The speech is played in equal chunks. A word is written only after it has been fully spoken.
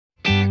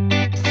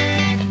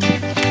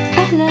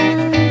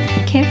وسهلا،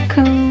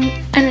 كيفكم؟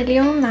 أنا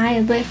اليوم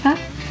معايا ضيفة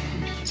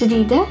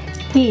جديدة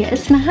هي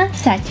اسمها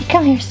ساتي.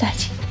 Come here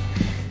ساتي،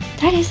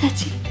 تعالي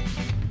ساتي.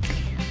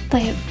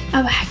 طيب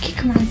أبى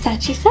أحكيكم عن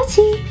ساتي.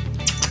 ساتي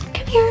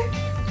come here.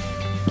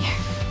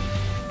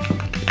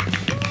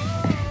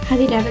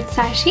 هذه لعبة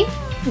ساشي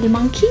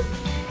المونكي.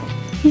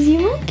 He's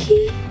your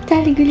monkey.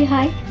 تعالي قولي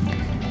هاي.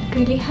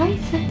 قولي هاي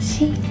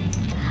ساتي.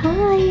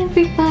 Hi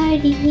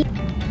everybody.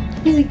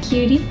 He's a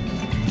cutie.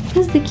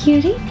 Who's the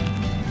cutie?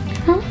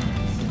 Huh?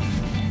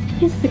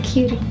 Who's the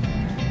cutie?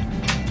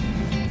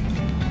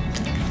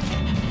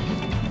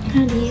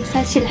 هذه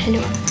ساتشي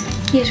الحلوة.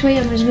 هي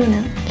شوية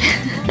مجنونة.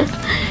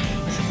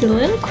 She's a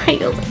little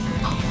crazy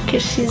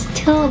because she's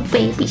still a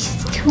baby.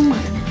 She's 2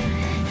 months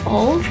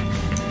old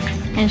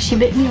and she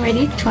bit me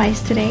already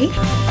twice today.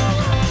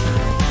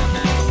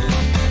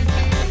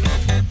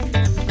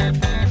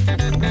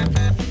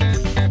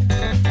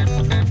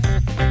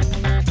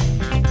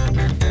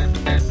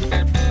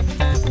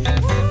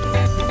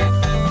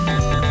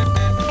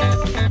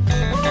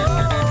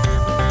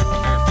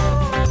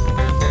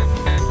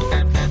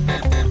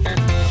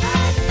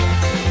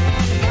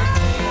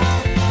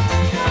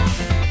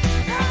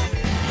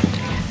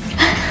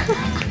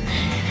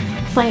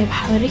 طيب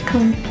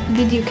حوريكم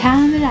فيديو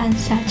كامل عن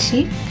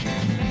ساتشي.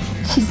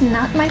 She's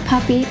not my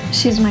puppy,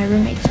 she's my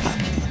roommate's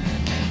puppy.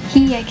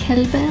 هي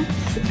كلبة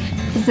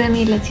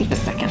زميلتي في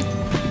السكن.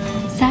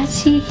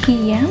 ساتشي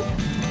هي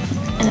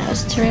an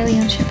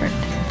Australian shepherd.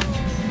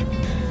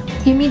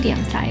 هي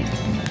medium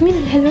size. مين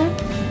الحلوة؟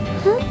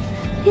 ها؟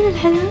 مين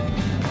الحلوة؟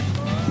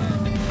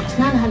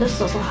 أسنانها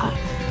لسه صغار.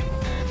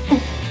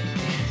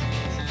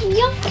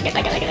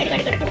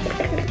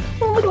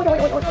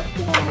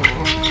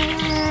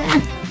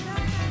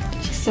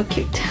 So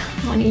cute.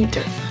 I want to eat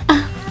her.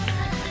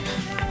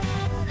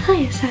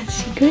 Hi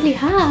Sachi. Goody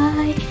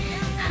hi.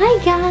 Hi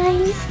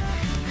guys.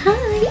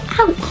 Hi.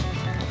 Ow.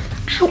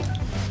 Ow.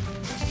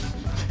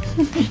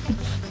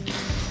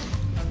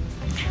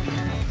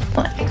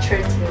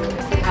 Picture too.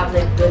 If we have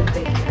like good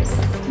pictures.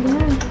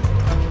 Yeah.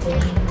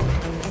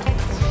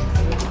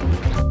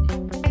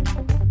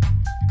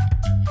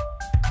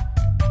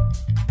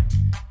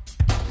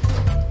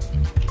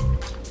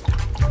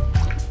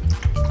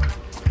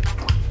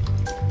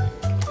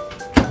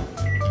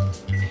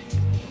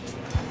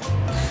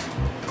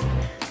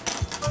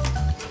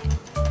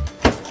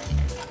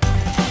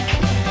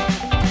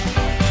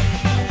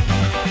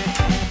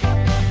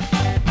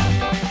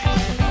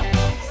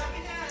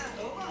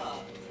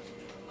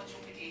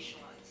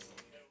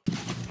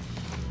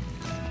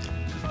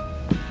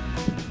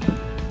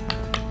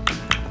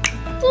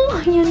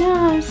 يا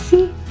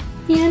ناسي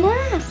يا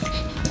ناس.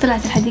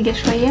 طلعت الحديقة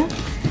شوية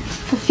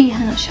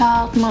ففيها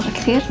نشاط مرة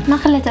كثير. ما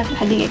خليتها في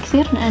الحديقة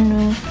كثير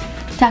لأنه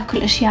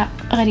تاكل أشياء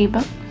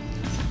غريبة.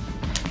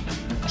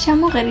 أشياء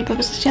مو غريبة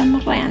بس أشياء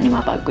مرة يعني ما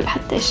بقول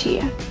حتى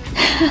أشياء.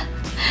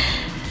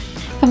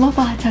 فما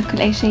باها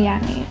تاكل أي شيء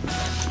يعني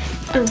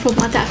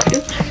المفروض ما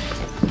تاكله.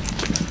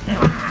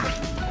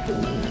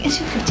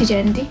 أشوفك تيجي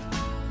عندي.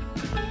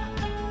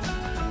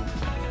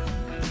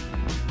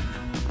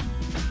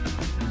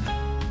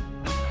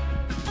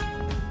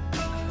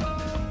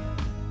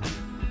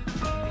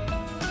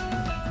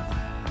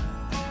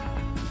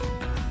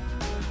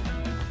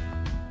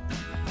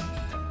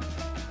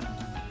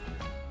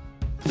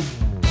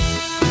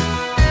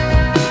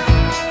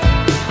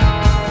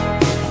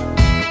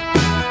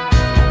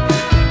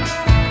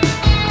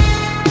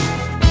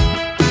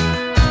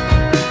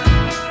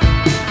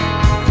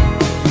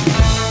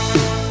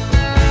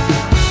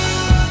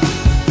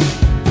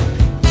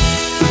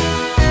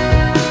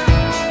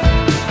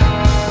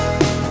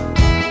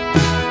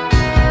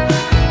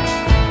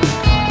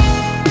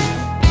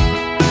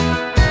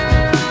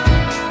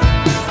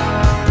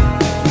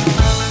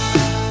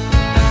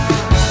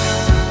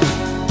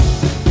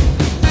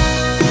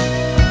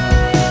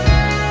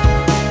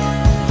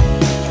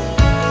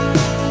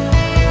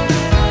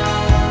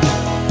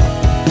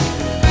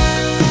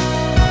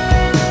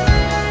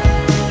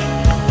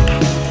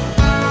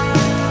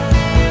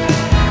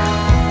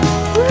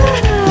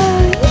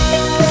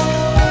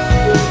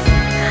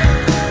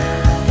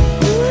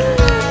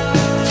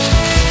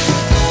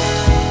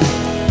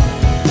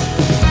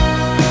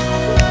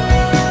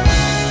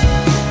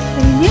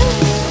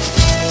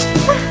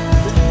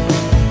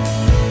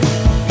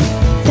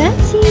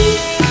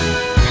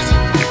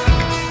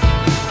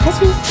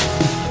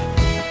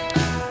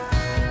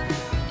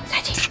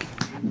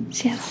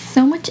 She has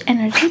so much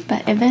energy,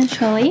 but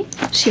eventually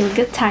she will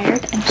get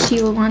tired and she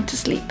will want to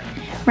sleep,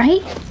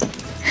 right?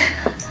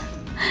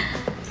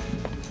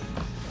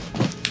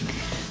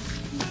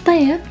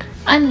 طيب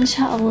أنا إن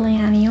شاء الله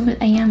يعني يوم من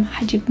الأيام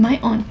حجيب my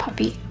own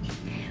puppy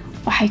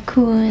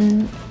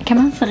وحيكون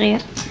كمان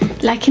صغير،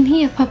 لكن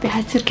هي puppy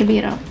حتصير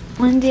كبيرة.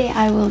 One day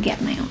I will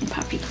get my own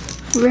puppy,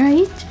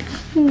 right?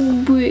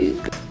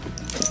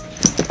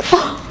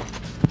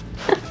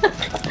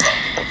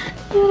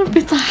 يا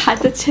ربي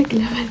طاحت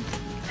شكلها.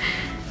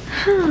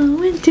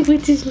 وين تبغي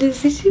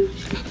تجلسي؟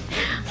 شوفي.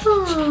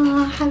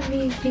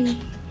 حبيبي.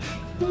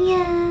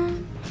 يا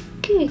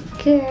Good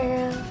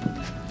girl.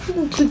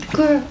 Good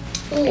girl.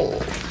 Oh.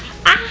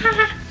 Ah.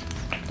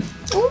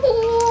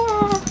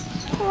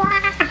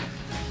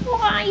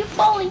 You're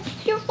falling.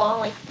 You're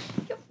falling.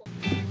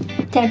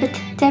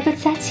 تعبت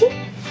ساتشي؟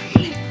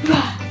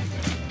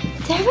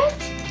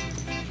 تعبت؟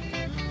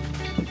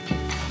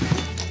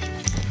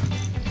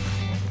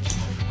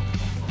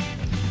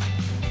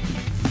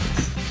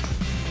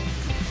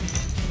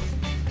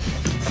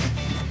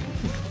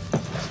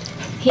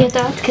 هي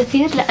تعبت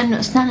كثير لأنه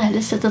أسنانها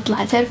لسه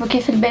تطلع. تعرفوا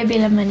كيف البيبي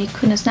لما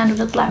يكون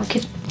أسنانه تطلع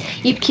وكيف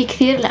يبكي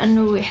كثير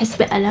لأنه يحس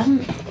بألم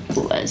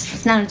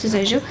وأسنانه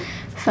تزعجه.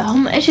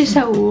 فهم إيش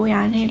يسووا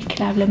يعني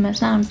الكلاب لما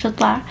أسنانهم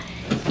بتطلع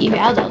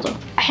يبعضضوا.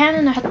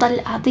 أحيانا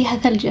أعطيها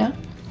ثلجة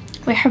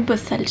ويحبوا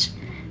الثلج،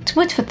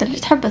 تموت في الثلج،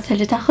 تحب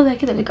الثلج، تاخذها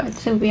كذا اللي قاعد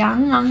تسوي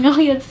يعني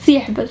هي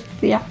تصيح بس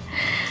تصيح.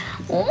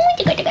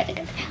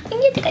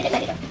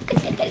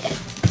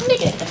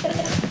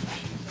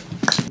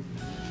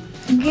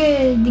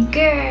 Good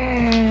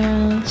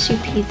girl. She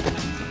peed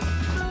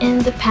in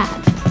the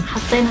pad.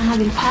 حطينا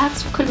هذه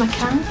البادز في كل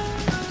مكان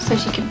so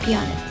she can pee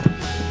on it.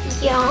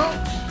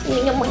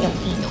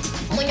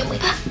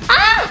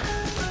 Ah!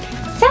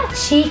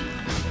 Sachi!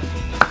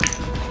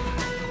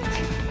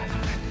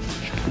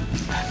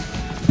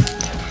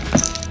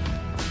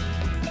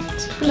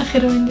 شوف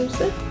الأخير وين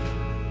جلست.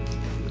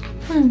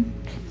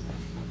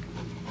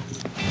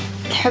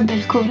 تحب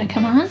الكورة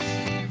كمان.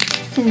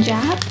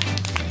 سنجاب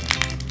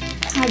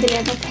هذه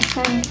لعبتها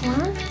الثانية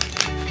كمان.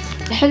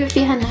 الحلو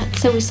فيها انها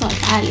تسوي صوت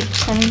عالي.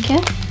 فاهمين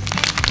كيف؟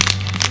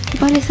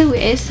 يبغالي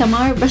اسوي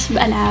ASMR بس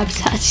بألعاب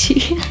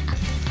ساتشي.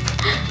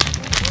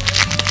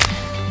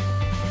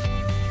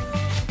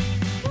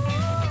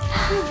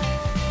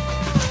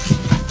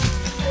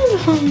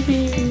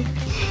 حبيبي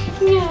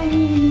يا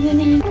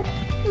عيني.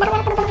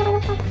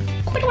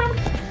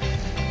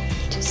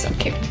 Just so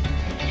cute.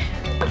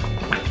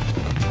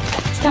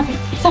 Stop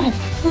it.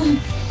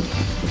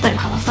 طيب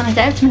خلاص أنا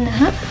تعبت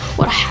منها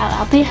وراح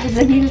أعطيها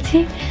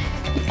زميلتي.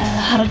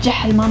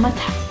 هرجعها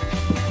لمامتها.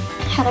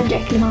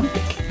 هرجعك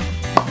لمامتك.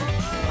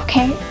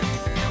 أوكي.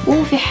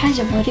 وفي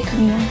حاجة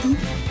بوريكم إياها.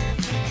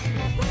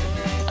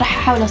 راح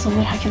أحاول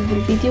أصورها كذا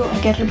بالفيديو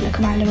وأقرب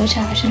لكم على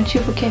وجهها عشان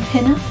تشوفوا كيف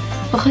هنا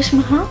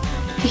بخشمها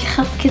في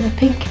خط كذا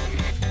بينك.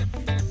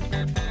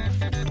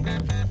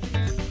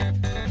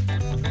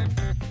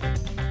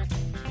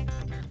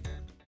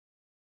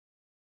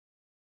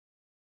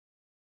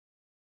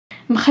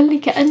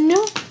 مخلي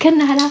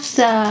كأنها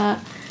لابسة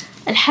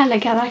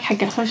الحلق هذاك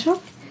حق الخشب.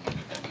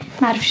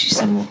 ما أعرف شو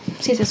يسموه،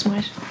 نسيت اسمه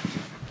إيش.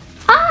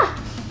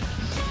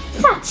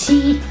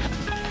 ساتشي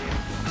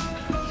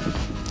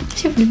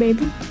شوف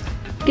البيبي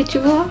قد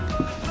تشوفوها.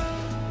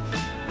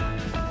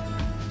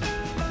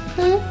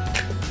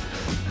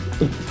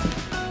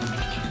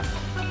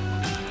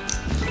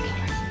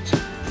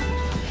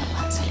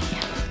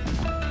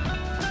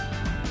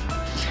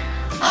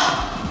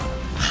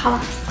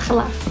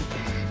 خلاص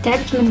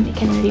تعبت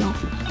منك أنا اليوم.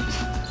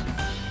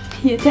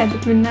 هي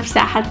تعبت من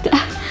نفسها حتى.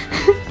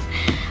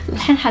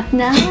 الحين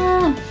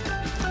حتنام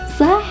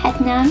صح؟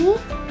 حتنامي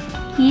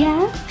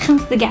يا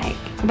 5 دقايق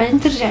وبعدين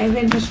ترجعي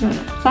زي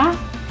المجنونة صح؟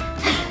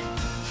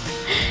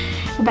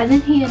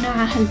 وبعدين هي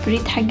نوعها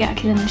البريد حقها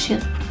كذا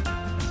نشيط.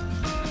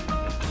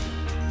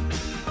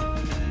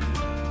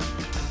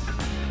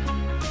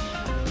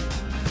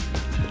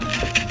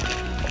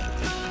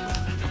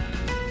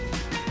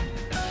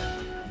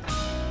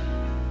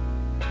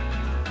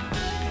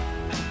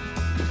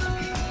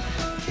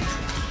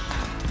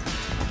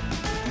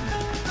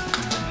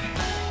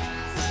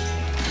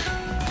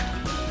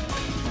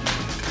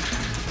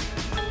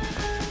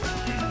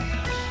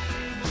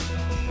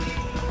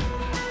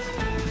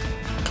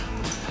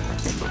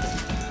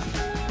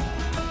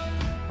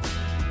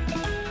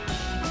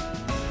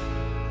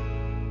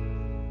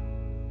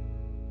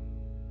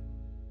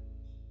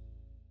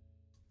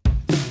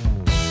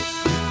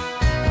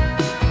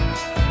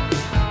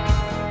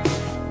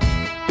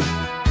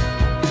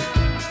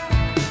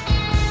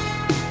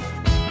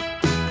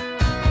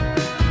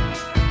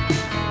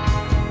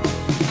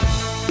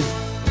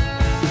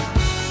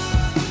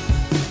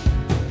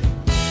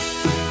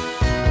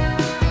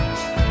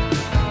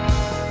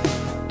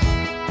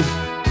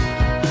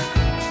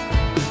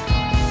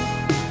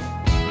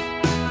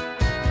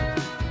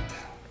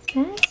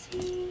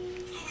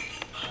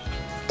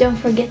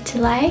 Don't forget to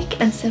like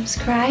and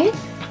subscribe.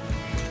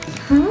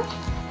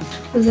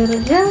 وزر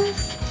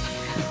الجرس.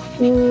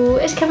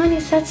 وإيش كمان يا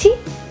ساتشي؟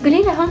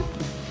 قولي لهم.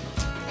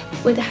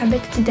 وإذا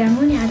حبيتوا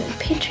تدعموني على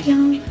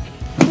الباتريون.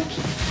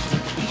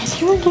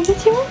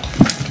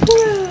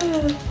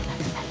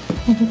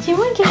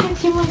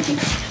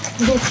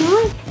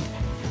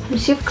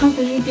 نشوفكم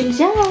في الفيديو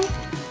الجاي.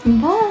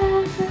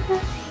 باي.